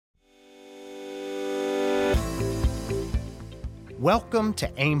Welcome to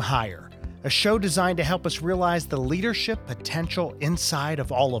Aim Higher, a show designed to help us realize the leadership potential inside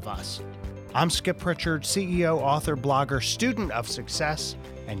of all of us. I'm Skip Pritchard, CEO, author, blogger, student of success,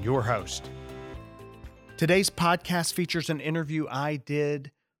 and your host. Today's podcast features an interview I did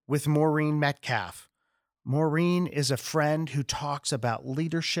with Maureen Metcalf. Maureen is a friend who talks about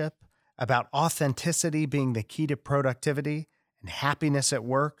leadership, about authenticity being the key to productivity and happiness at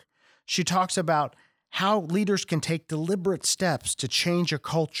work. She talks about how leaders can take deliberate steps to change a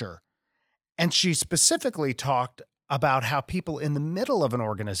culture. And she specifically talked about how people in the middle of an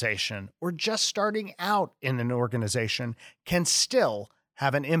organization or just starting out in an organization can still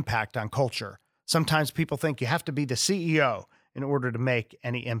have an impact on culture. Sometimes people think you have to be the CEO in order to make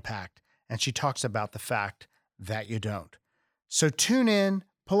any impact. And she talks about the fact that you don't. So tune in,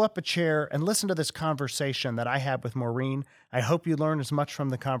 pull up a chair, and listen to this conversation that I had with Maureen. I hope you learn as much from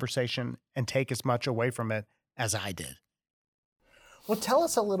the conversation and take as much away from it as I did. Well, tell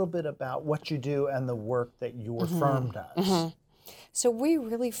us a little bit about what you do and the work that your firm does. So we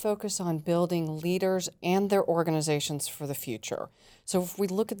really focus on building leaders and their organizations for the future. So if we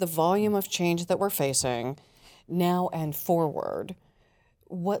look at the volume of change that we're facing now and forward,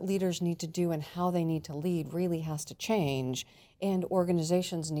 what leaders need to do and how they need to lead really has to change, and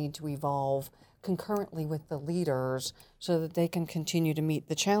organizations need to evolve concurrently with the leaders so that they can continue to meet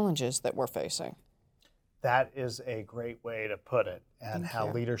the challenges that we're facing. That is a great way to put it, and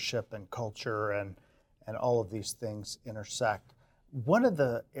how leadership and culture and all of these things intersect. One of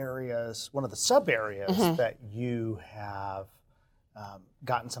the sub areas that you have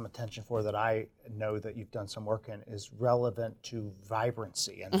gotten some attention for, that I know that you've done some work in, is relevant to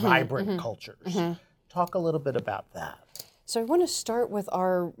vibrancy and vibrant cultures. Talk a little bit about that. So I want to start with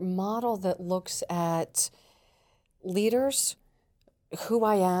our model that looks at leaders, who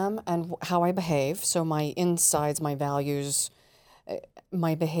I am and how I behave. So my insides, my values,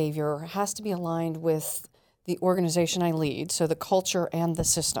 my behavior has to be aligned with the organization I lead, so the culture and the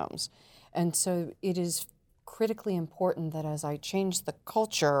systems. And so it is critically important that as I change the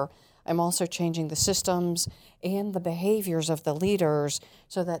culture, I'm also changing the systems and the behaviors of the leaders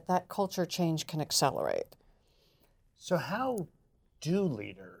so that that culture change can accelerate. So how do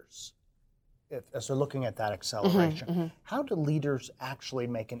leaders, as they're looking at that acceleration, how do leaders actually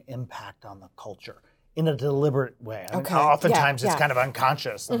make an impact on the culture in a deliberate way? I mean, oftentimes it's kind of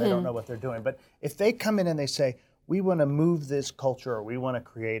unconscious and they don't know what they're doing. But if they come in and they say, we want to move this culture, or we want to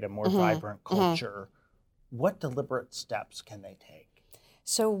create a more vibrant culture, what deliberate steps can they take?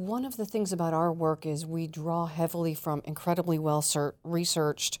 So one of the things about our work is we draw heavily from incredibly well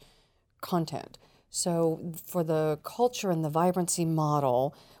researched content. So for the culture and the vibrancy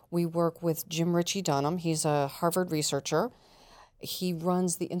model, we work with Jim Ritchie Dunham. He's a Harvard researcher. He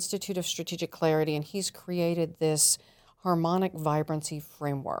runs the Institute of Strategic Clarity, and he's created this harmonic vibrancy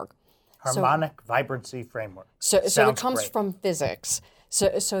framework. Vibrancy framework. So it comes from physics.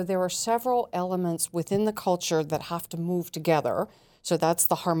 So there are several elements within the culture that have to move together. So that's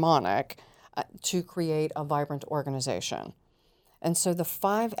the harmonic to create a vibrant organization. And so the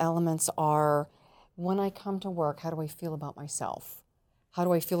 5 elements are: when I come to work, how do I feel about myself? How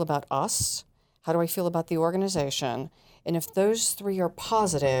do I feel about us? How do I feel about the organization? And if those 3 are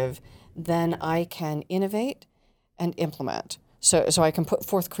positive, then I can innovate and implement. So I can put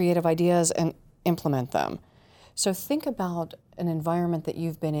forth creative ideas and implement them. So think about an environment that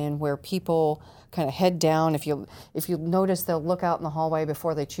you've been in where people kind of head down. If you notice, they'll look out in the hallway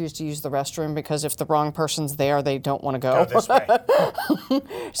before they choose to use the restroom, because if the wrong person's there, they don't want to go. Go this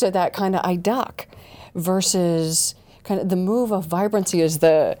way. So that kind of I duck, versus kind of the move of vibrancy is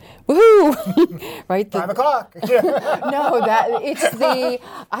the woohoo, right? 5 o'clock. No, it's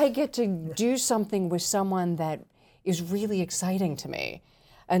I get to do something with someone that is really exciting to me.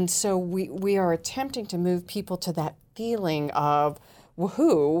 And so we are attempting to move people to that feeling of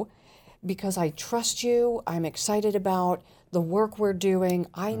woohoo, because I trust you, I'm excited about the work we're doing.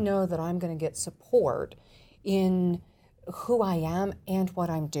 I know that I'm going to get support in who I am and what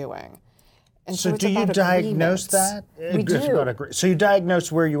I'm doing. And so do you diagnose that? We do. So you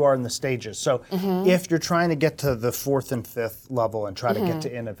diagnose where you are in the stages. So if you're trying to get to the 4th and 5th level and try to get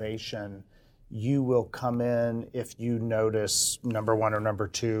to innovation, you will come in if you notice number 1 or number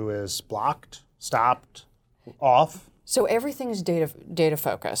 2 is blocked, stopped, off? So everything is data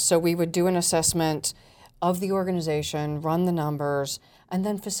focused. So we would do an assessment of the organization, run the numbers, and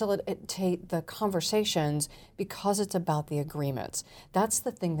then facilitate the conversations, because it's about the agreements. That's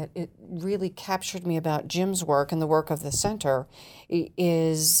the thing that it really captured me about Jim's work and the work of the center,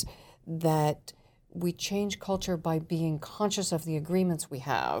 is that we change culture by being conscious of the agreements we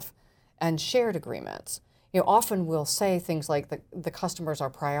have and shared agreements. Often we'll say things like the customer's our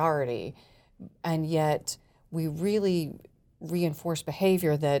priority, and yet we really reinforce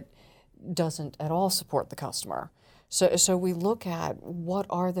behavior that doesn't at all support the customer. So we look at what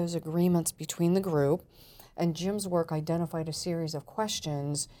are those agreements between the group, and Jim's work identified a series of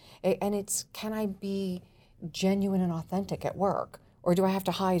questions, and it's, can I be genuine and authentic at work, or do I have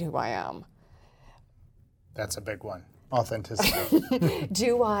to hide who I am? That's a big one, authenticity.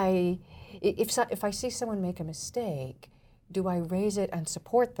 If I see someone make a mistake, do I raise it and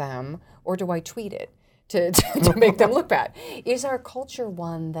support them, or do I tweet it to make them look bad? Is our culture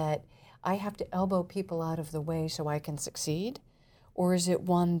one that I have to elbow people out of the way so I can succeed? Or is it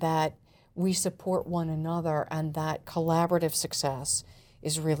one that we support one another and that collaborative success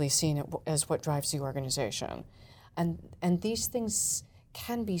is really seen as what drives the organization? And these things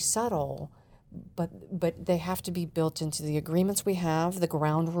can be subtle, but they have to be built into the agreements we have, the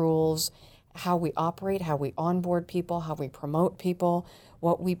ground rules, how we operate, how we onboard people, how we promote people,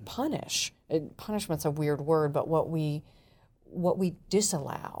 what we punish. Punishment's a weird word, but what we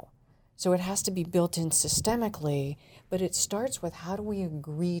disallow. So it has to be built in systemically, but it starts with how do we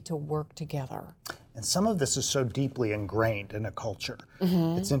agree to work together? And some of this is so deeply ingrained in a culture.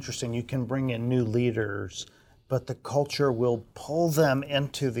 It's interesting, you can bring in new leaders, but the culture will pull them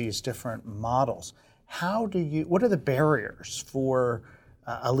into these different models. What are the barriers for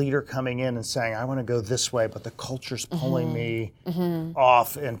a leader coming in and saying, I want to go this way, but the culture's pulling me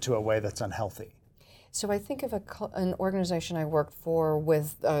off into a way that's unhealthy? So I think of an organization I worked for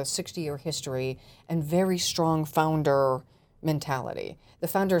with a 60-year history and very strong founder mentality. The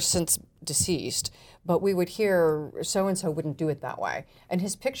founder is since deceased, but we would hear so-and-so wouldn't do it that way. And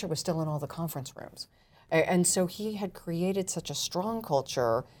his picture was still in all the conference rooms. And so he had created such a strong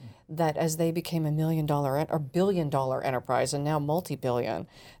culture that as they became $1 million or billion-dollar enterprise and now multi-billion,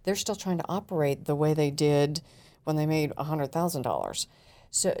 they're still trying to operate the way they did when they made $100,000.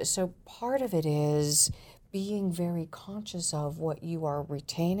 So part of it is being very conscious of what you are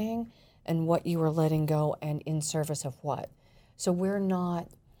retaining and what you are letting go and in service of what. So we're not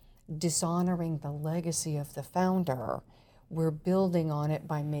dishonoring the legacy of the founder. We're building on it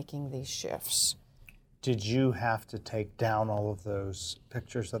by making these shifts. Did you have to take down all of those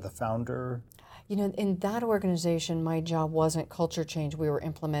pictures of the founder? In that organization, my job wasn't culture change. We were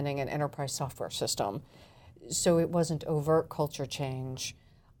implementing an enterprise software system. So it wasn't overt culture change.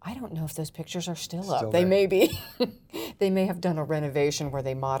 I don't know if those pictures are still up. They may be. They may have done a renovation where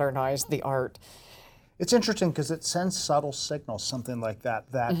they modernized the art. It's interesting because it sends subtle signals, something like that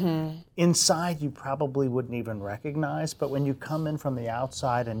inside you probably wouldn't even recognize, but when you come in from the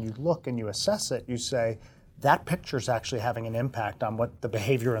outside and you look and you assess it, you say, that picture's actually having an impact on what the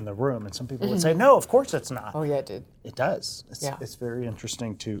behavior in the room. And some people would say, no, of course it's not. Oh yeah, it did. It does. It's very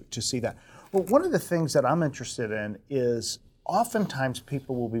interesting to see that. Well, one of the things that I'm interested in is oftentimes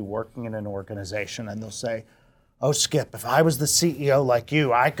people will be working in an organization and they'll say, oh, Skip, if I was the CEO like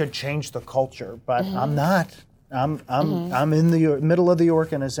you, I could change the culture, but I'm not. I'm in the middle of the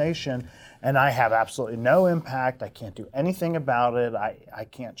organization and I have absolutely no impact. I can't do anything about it. I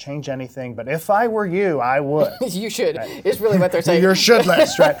can't change anything, but if I were you, I would. You should, is really what they're saying. Your should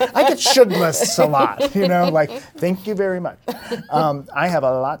list, right? I get should lists a lot, like, thank you very much. I have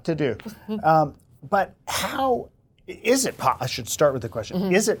a lot to do. But how is it, I should start with the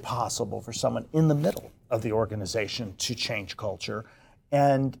question, is it possible for someone in the middle of the organization to change culture?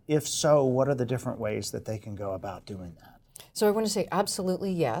 And if so, what are the different ways that they can go about doing that? So I want to say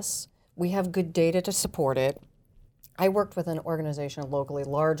absolutely yes. We have good data to support it. I worked with an organization locally,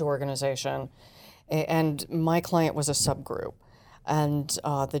 large organization, and my client was a subgroup. And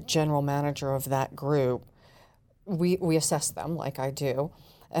the general manager of that group, we assessed them like I do,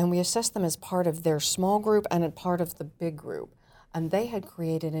 and we assessed them as part of their small group and a part of the big group. And they had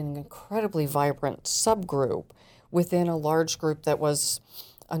created an incredibly vibrant subgroup within a large group that was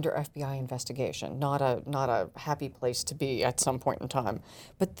under FBI investigation, not a happy place to be at some point in time.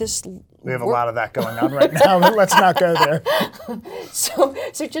 But we have a lot of that going on right now. Let's not go there. So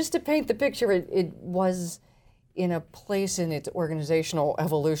just to paint the picture, it was in a place in its organizational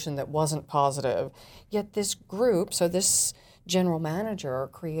evolution that wasn't positive. Yet this group, so this general manager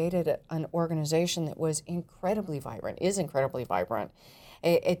created an organization that was incredibly vibrant, is incredibly vibrant.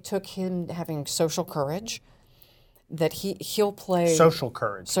 It took him having social courage, that he'll play... Social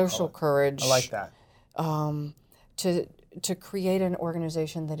courage. Social courage. I like that. To create an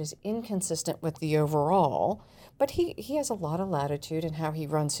organization that is inconsistent with the overall, but he has a lot of latitude in how he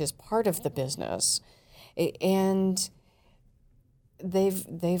runs his part of the business. And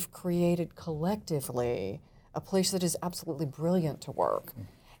they've created collectively a place that is absolutely brilliant to work.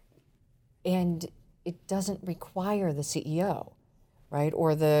 And it doesn't require the CEO, right,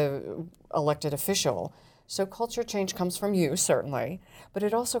 or the elected official. So culture change comes from you, certainly, but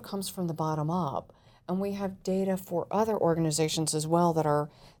it also comes from the bottom up. And we have data for other organizations as well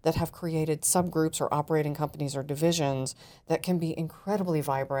that have created subgroups or operating companies or divisions that can be incredibly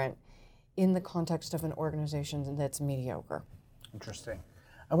vibrant in the context of an organization that's mediocre. Interesting.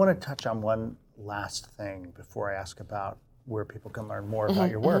 I want to touch on one last thing before I ask about where people can learn more about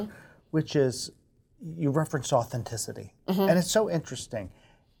your work, which is you referenced authenticity. And it's so interesting.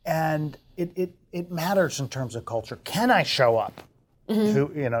 And it matters in terms of culture. Can I show up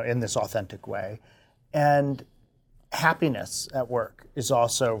to, in this authentic way? And happiness at work is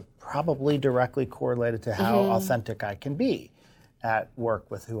also probably directly correlated to how authentic I can be at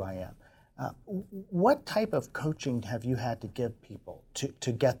work with who I am. What type of coaching have you had to give people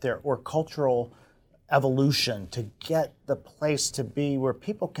to get there, or cultural evolution to get the place to be where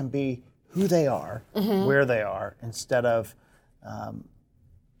people can be who they are, where they are, instead of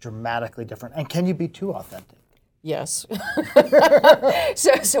dramatically different? And can you be too authentic? Yes.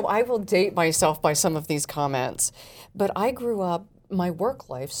 So I will date myself by some of these comments, but I grew up, my work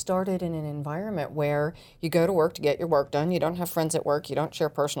life started in an environment where you go to work to get your work done, you don't have friends at work, you don't share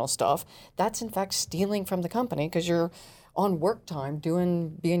personal stuff. That's in fact stealing from the company because you're on work time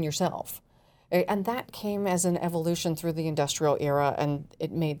being yourself. And that came as an evolution through the industrial era, and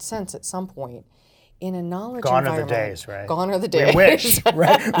it made sense at some point. In a knowledge Gone environment. are the days, right? Gone are the days. We wish,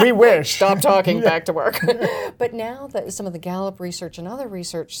 right? We wish. Stop talking, back to work. But now that some of the Gallup research and other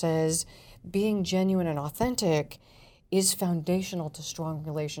research says being genuine and authentic is foundational to strong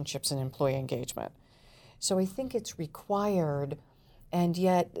relationships and employee engagement. So I think it's required, and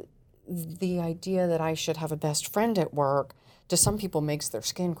yet the idea that I should have a best friend at work to some people makes their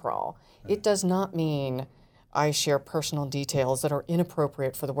skin crawl. It does not mean I share personal details that are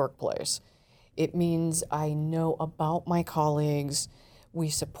inappropriate for the workplace. It means I know about my colleagues, we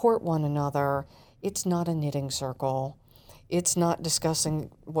support one another. It's not a knitting circle. It's not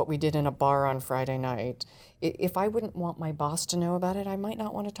discussing what we did in a bar on Friday night. If I wouldn't want my boss to know about it, I might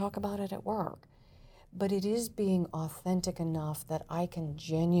not want to talk about it at work. But it is being authentic enough that I can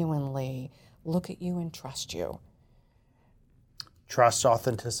genuinely look at you and trust you. Trust,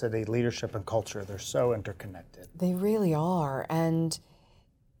 authenticity, leadership, and culture, they're so interconnected. They really are. And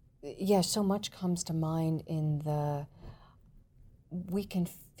yeah, so much comes to mind we can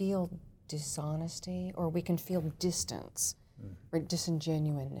feel dishonesty, or we can feel distance, or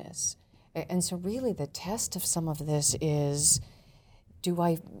disingenuineness. And so really the test of some of this is,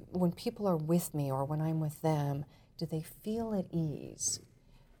 when people are with me or when I'm with them, do they feel at ease?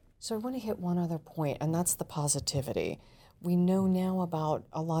 So I want to hit one other point, and that's the positivity. We know now about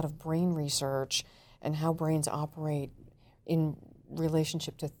a lot of brain research and how brains operate in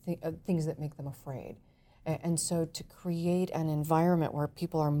relationship to things that make them afraid. And so to create an environment where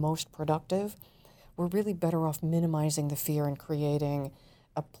people are most productive, we're really better off minimizing the fear and creating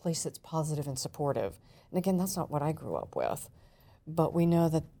a place that's positive and supportive. And again, that's not what I grew up with, but we know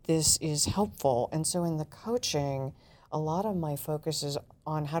that this is helpful. And so in the coaching, a lot of my focus is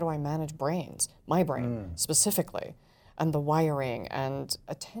on how do I manage brains, my brain specifically, and the wiring and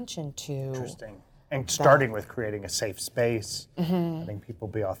attention to. Interesting. And starting with creating a safe space, letting people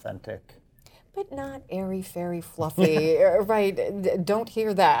be authentic. But not airy, fairy, fluffy, right? Don't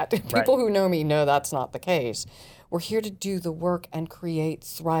hear that. People who know me know that's not the case. We're here to do the work and create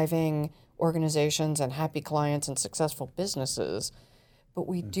thriving organizations and happy clients and successful businesses. But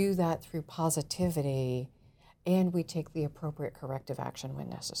we do that through positivity, and we take the appropriate corrective action when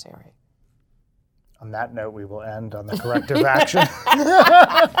necessary. On that note, we will end on the corrective action.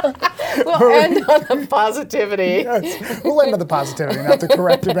 We'll end on the positivity. Yes, we'll end on the positivity, not the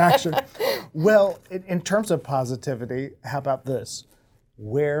corrective action. Well, in terms of positivity, how about this?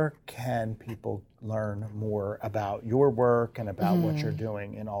 Where can people learn more about your work and about what you're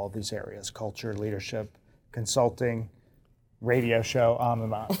doing in all of these areas? Culture, leadership, consulting, radio show, on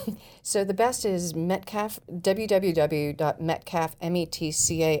and on. So the best is Metcalf, www.metcalf,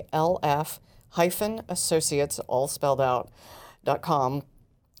 METCALF-associates, all spelled out, .com.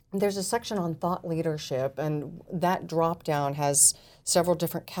 There's a section on thought leadership, and that drop down has several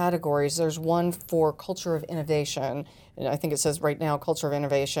different categories. There's one for culture of innovation, and I think it says right now, culture of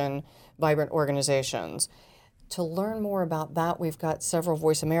innovation, vibrant organizations. To learn more about that, we've got several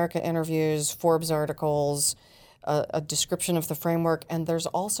Voice America interviews, Forbes articles, a description of the framework, and there's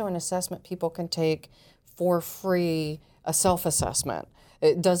also an assessment people can take for free, a self-assessment.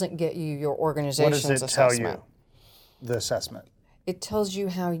 It doesn't get you your organization's assessment. What does it tell you, the assessment? It tells you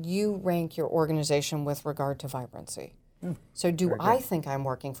how you rank your organization with regard to vibrancy. So do I think I'm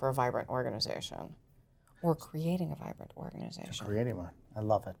working for a vibrant organization? Or creating a vibrant organization. Creating one. I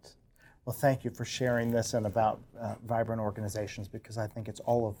love it. Well, thank you for sharing this and about vibrant organizations, because I think it's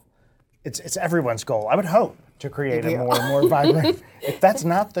everyone's goal. I would hope to create a more and more vibrant. If that's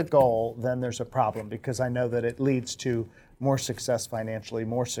not the goal, then there's a problem, because I know that it leads to more success financially,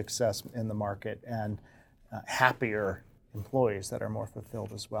 more success in the market, and happier employees that are more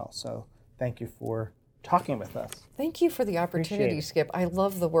fulfilled as well. So thank you for talking with us. Thank you for the opportunity, Skip. I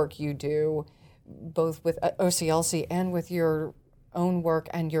love the work you do, both with OCLC and with your own work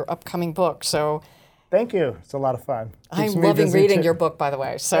and your upcoming book. So thank you. It's a lot of fun. I'm loving reading your book, by the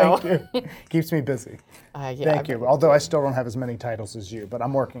way. So thank you. Keeps me busy. Yeah, thank you. Although I still don't have as many titles as you, but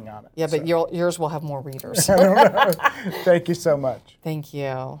I'm working on it. Yeah, but yours will have more readers. Thank you so much. Thank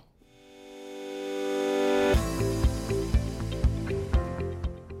you.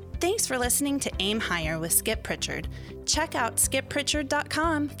 Thanks for listening to Aim Higher with Skip Pritchard. Check out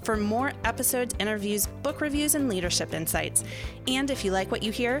skippritchard.com for more episodes, interviews, book reviews, and leadership insights. And if you like what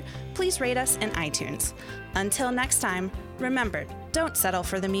you hear, please rate us in iTunes. Until next time, remember, don't settle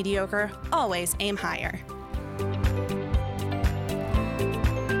for the mediocre, always aim higher.